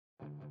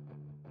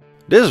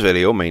This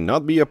video may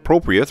not be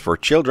appropriate for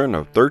children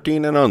of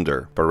 13 and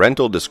under.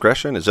 Parental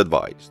discretion is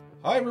advised.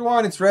 Hi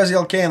everyone, it's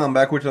RezLK and I'm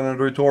back with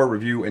another tour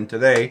review, and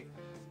today,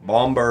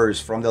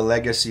 Bomburst from the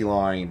Legacy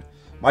line.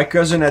 My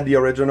cousin had the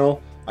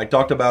original. I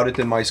talked about it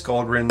in my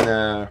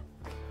Skullgrin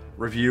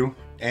review,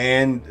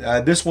 and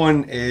this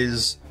one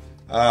is,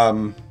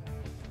 I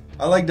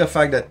like the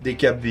fact that they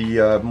kept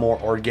the more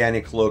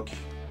organic look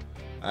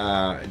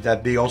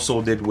that they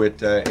also did with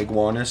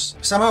Iguanus.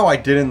 Somehow I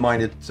didn't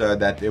mind it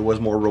that it was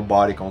more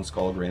robotic on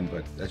Skullgrin,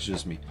 but that's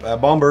just me.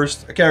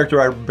 Bomburst, a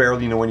character I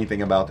barely know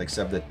anything about,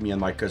 except that me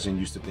and my cousin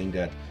used to think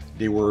that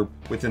they were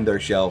within their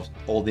shelves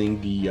holding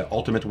the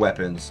ultimate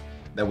weapons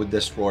that would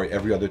destroy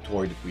every other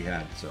toy that we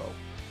had, so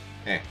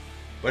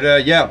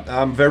But yeah,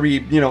 I'm very,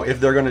 if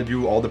they're gonna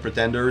do all the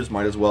pretenders,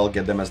 might as well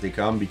get them as they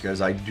come,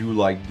 because I do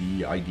like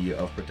the idea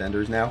of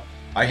pretenders now.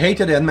 I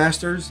hated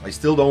Headmasters. I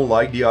still don't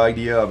like the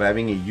idea of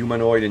having a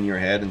humanoid in your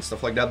head and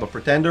stuff like that, but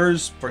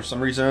pretenders, for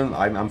some reason,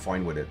 I'm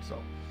fine with it. So,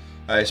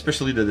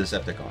 especially the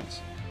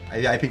Decepticons.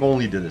 I think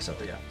only the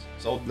Decepticons.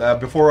 So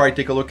before I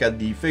take a look at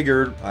the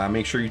figure,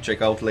 make sure you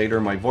check out later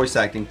my voice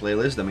acting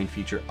playlist, the main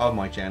feature of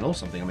my channel,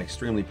 something I'm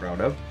extremely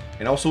proud of.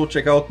 And also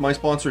check out my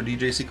sponsor,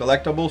 DJC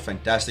Collectible,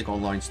 fantastic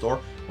online store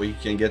where you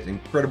can get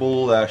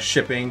incredible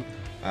shipping,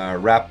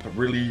 wrapped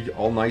really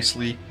all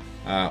nicely.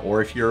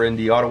 Or if you're in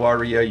the Ottawa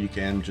area, you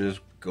can just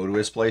go to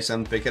his place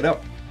and pick it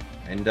up.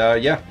 And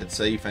yeah,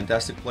 it's a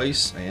fantastic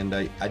place. And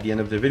at the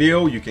end of the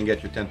video, you can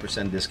get your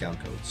 10%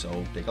 discount code.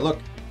 So take a look.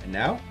 And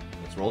now,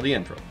 let's roll the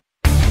intro.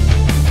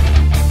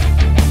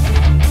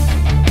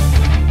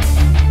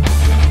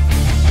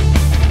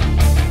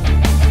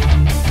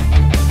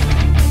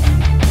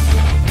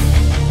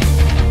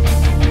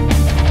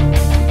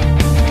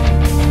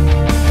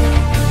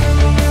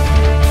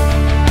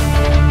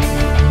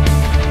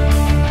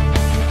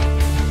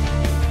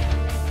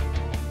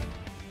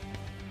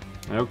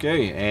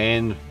 Okay,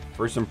 and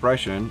first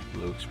impression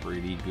looks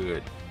pretty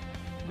good.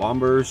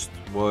 Bomburst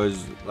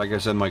was, like I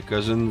said, my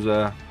cousin's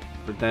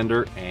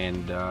pretender,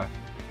 and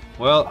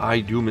well, I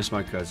do miss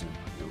my cousin.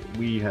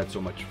 We had so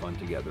much fun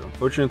together.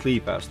 Unfortunately, he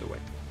passed away.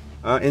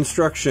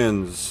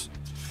 Instructions,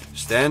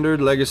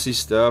 standard Legacy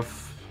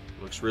stuff.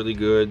 Looks really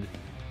good.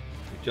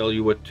 They tell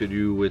you what to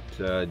do with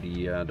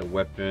the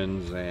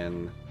weapons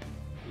and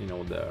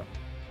the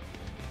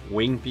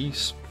wing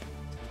piece.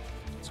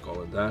 Let's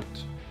call it that.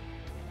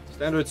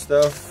 Standard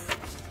stuff.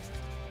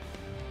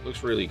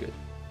 Looks really good.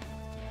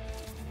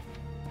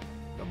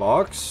 The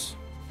box.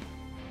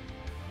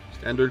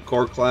 Standard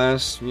core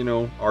class,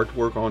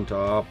 artwork on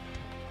top.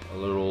 A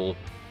little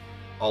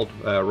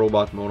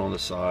robot mode on the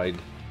side.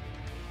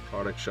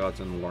 Product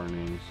shots and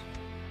warnings.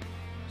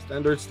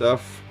 Standard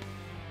stuff.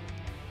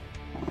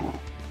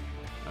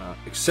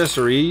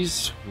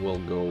 Accessories will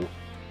go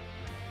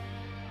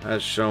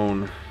as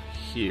shown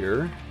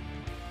here.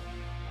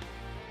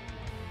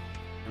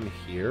 And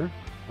here.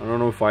 I don't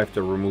know if I have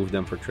to remove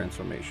them for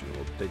transformation.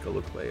 We'll take a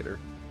look later.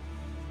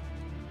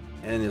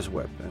 And his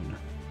weapon.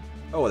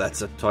 Oh,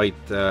 that's a tight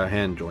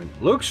hand joint.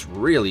 Looks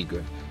really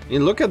good. I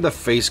mean, look at the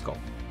face sculpt.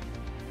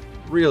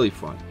 Really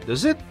fun.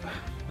 Does it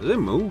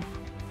move?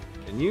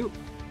 Can you?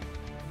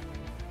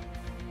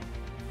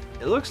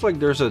 It looks like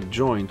there's a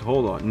joint.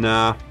 Hold on.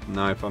 Nah.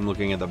 If I'm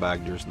looking at the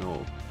back, there's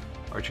no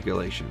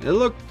articulation.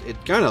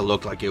 It kind of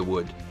looked like it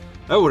would.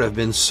 That would have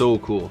been so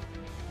cool.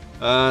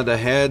 The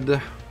head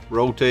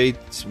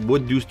rotates,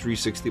 would do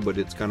 360, but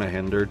it's kind of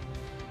hindered.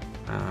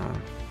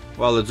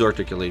 Well, it's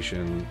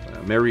articulation.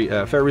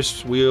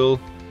 Ferris wheel,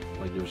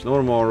 like there's no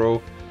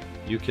tomorrow.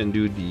 You can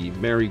do the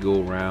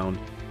merry-go-round.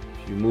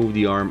 If you move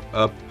the arm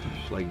up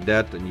like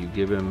that, then you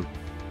give him.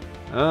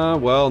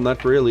 Well,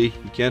 not really.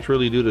 You can't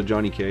really do the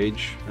Johnny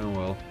Cage.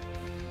 Oh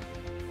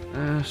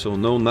well. So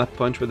no nut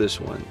punch for this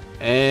one.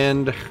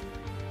 And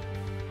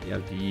you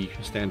have the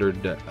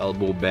standard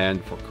elbow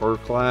band for core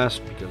class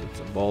because it's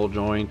a ball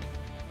joint.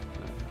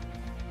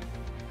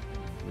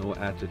 No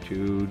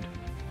attitude,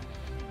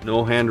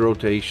 no hand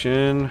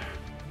rotation.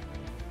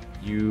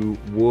 You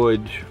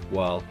would,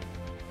 well,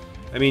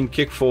 I mean,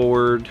 kick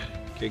forward,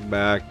 kick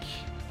back,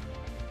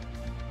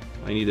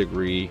 90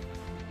 degree,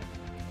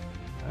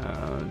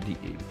 the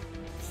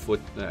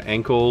foot,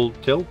 ankle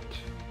tilt,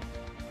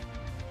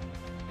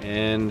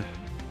 and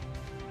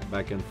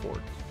back and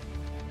forth.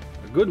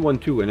 A good one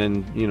too, and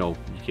then, you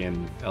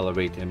can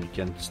elevate him, you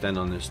can stand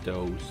on his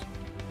toes,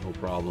 no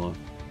problem,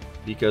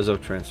 because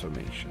of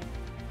transformation.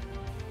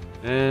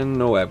 And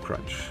no ab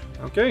crunch.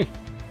 Okay.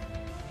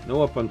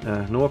 No up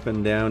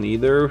and down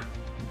either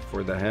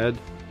for the head.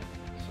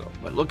 So,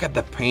 but look at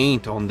the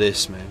paint on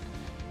this, man.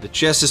 The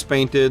chest is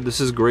painted. This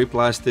is gray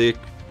plastic,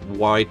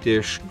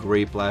 whitish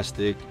gray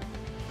plastic,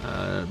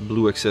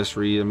 blue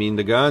accessory. I mean,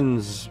 the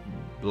guns,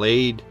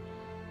 blade,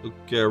 look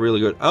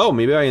really good. Oh,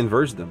 maybe I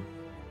inverted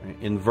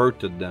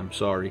them.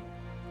 Sorry.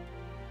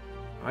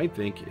 I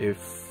think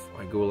if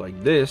I go like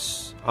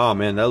this, oh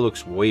man, that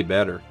looks way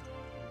better.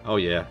 Oh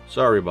yeah,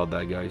 sorry about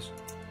that, guys.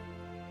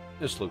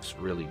 This looks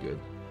really good.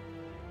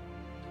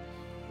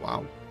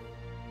 Wow.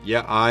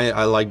 Yeah,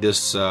 I like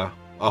this a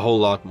whole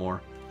lot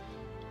more.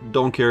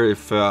 don't care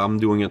if I'm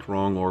doing it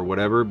wrong or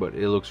whatever, but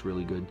it looks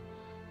really good.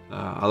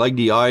 I like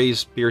the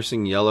eyes,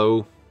 piercing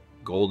yellow,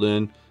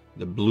 golden,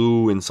 the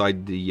blue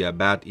inside the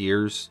bat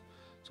ears.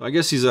 So I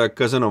guess he's a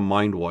cousin of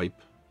Mind Wipe.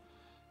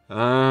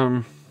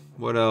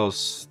 What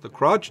else? The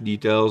crotch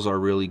details are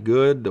really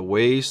good. The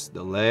waist,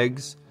 the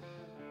legs.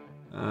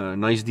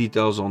 Nice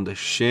details on the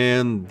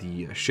shin.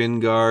 The shin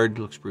guard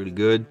looks pretty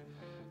good.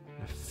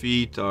 The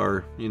feet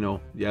are, you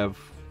know, you have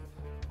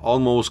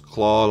almost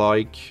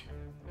claw-like.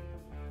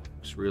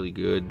 Looks really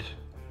good.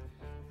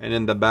 And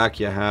in the back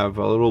you have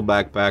a little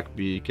backpack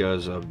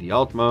because of the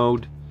alt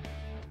mode.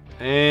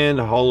 And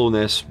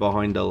hollowness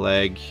behind the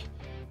leg.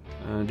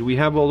 Do we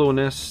have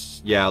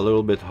hollowness? Yeah, a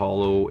little bit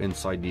hollow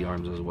inside the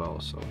arms as well,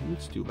 so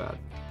it's too bad.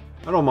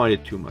 I don't mind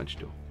it too much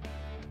though.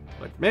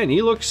 But man,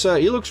 he looks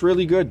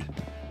really good.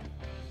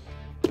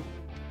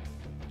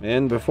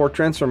 And before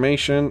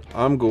transformation,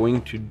 I'm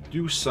going to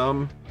do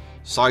some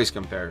size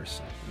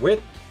comparison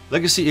with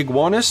Legacy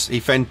Iguanus, a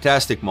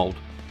fantastic mold.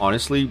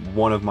 Honestly,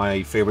 one of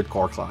my favorite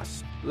core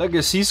class.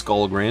 Legacy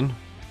Skullgrin,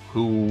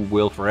 who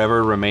will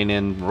forever remain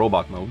in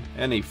robot mode,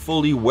 and a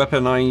fully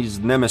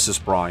weaponized Nemesis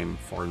Prime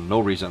for no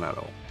reason at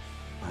all.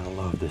 I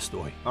love this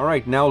toy.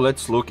 Alright, now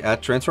let's look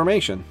at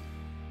transformation.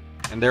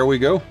 And there we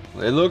go.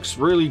 It looks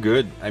really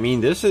good. I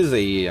mean, this is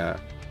a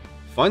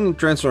fun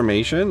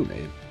transformation.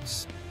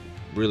 It's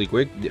really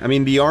quick. I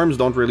mean, the arms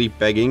don't really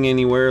pegging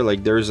anywhere.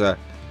 Like, there's a...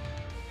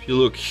 If you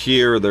look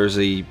here, there's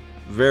a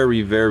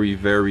very, very,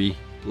 very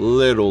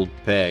little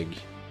peg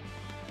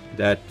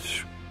that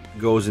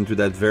goes into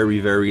that very,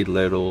 very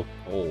little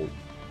hole.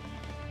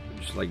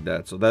 Just like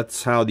that. So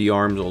that's how the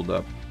arms hold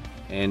up.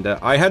 And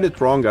I had it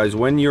wrong, guys.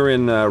 When you're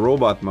in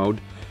robot mode,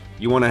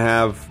 you want to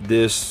have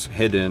this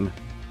hidden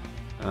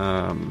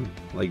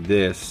like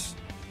this.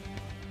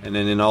 And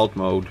then in alt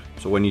mode,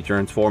 so when you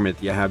transform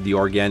it, you have the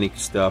organic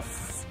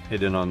stuff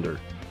hidden under.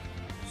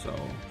 So,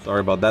 sorry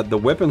about that. The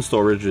weapon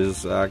storage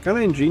is kind of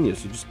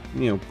ingenious. You just,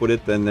 you know, put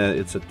it, and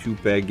it's a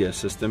 2-peg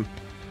system.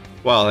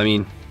 Well, I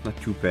mean, not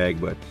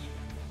 2-peg, but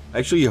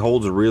actually it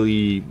holds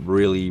really,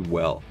 really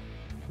well.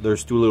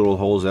 There's 2 little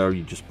holes there.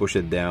 You just push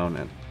it down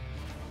and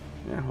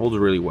yeah, holds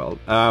really well.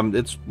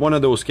 It's one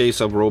of those cases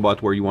of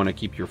robot where you want to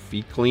keep your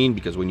feet clean,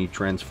 because when you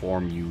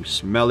transform, you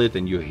smell it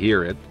and you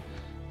hear it,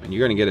 and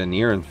you're gonna get an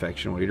ear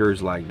infection with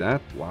ears like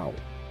that. Wow.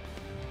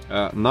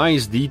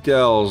 Nice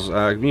details.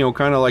 You know,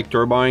 kind of like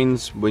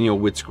turbines, when, you know,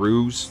 with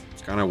screws.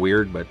 It's kind of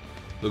weird, but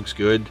looks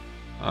good.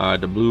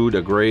 The blue,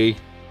 the gray,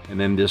 and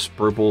then this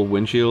purple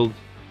windshield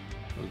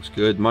looks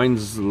good.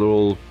 Mine's a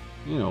little,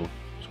 you know,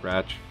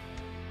 scratch.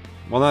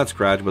 Well, not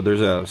scratch, but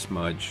there's a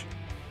smudge.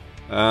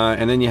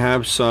 And then you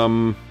have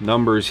some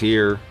numbers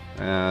here.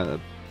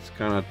 It's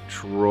kind of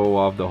throw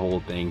off the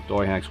whole thing.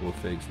 Toy Hacks will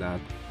fix that.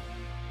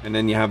 And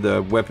then you have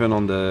the weapon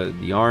on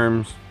the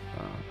arms.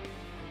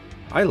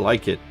 I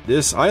like it.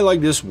 I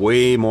like this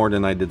way more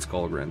than I did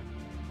Skullgrin.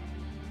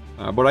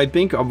 But I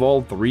think of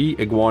all 3,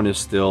 Iguanus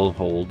still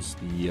holds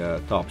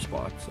the top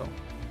spot. So,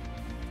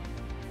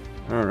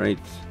 all right.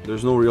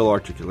 There's no real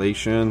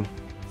articulation,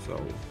 so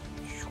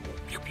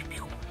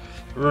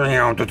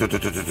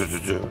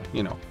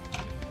you know.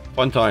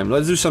 Fun time.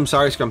 Let's do some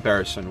size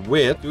comparison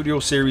with Studio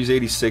Series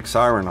 86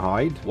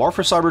 Ironhide, War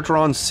for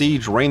Cybertron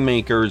Siege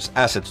Rainmaker's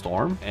Acid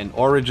Storm, and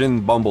Origin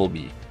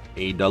Bumblebee,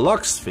 a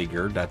deluxe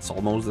figure that's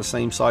almost the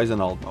same size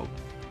in alt mode.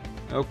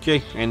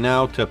 Okay, and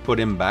now to put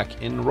him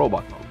back in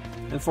robot mode.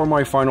 And for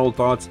my final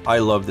thoughts, I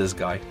love this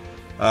guy.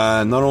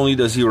 Not only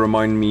does he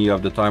remind me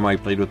of the time I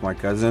played with my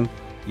cousin,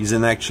 he's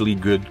an actually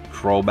good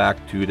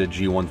throwback to the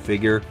G1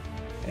 figure,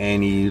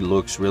 and he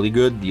looks really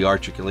good. The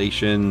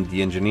articulation,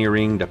 the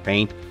engineering, the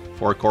paint.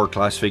 For a core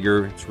class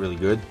figure, it's really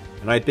good.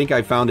 And I think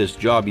I found his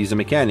job. He's a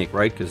mechanic,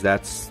 right? Because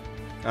that's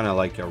kind of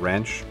like a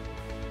wrench.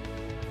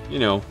 You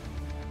know,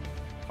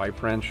 pipe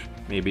wrench,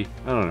 maybe.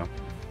 I don't know.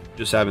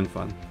 Just having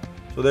fun.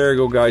 So there you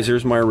go, guys.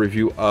 Here's my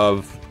review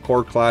of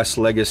core class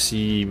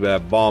Legacy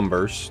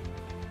Bomburst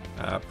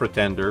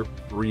Pretender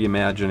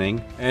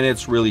reimagining. And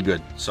it's really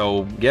good.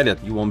 So get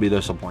it. You won't be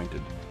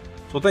disappointed.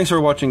 So thanks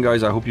for watching,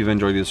 guys. I hope you've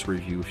enjoyed this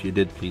review. If you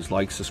did, please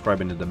like, subscribe,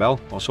 and hit the bell.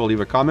 Also leave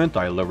a comment.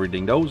 I love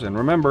reading those. And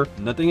remember,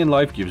 nothing in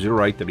life gives you a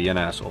right to be an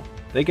asshole.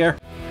 Take care.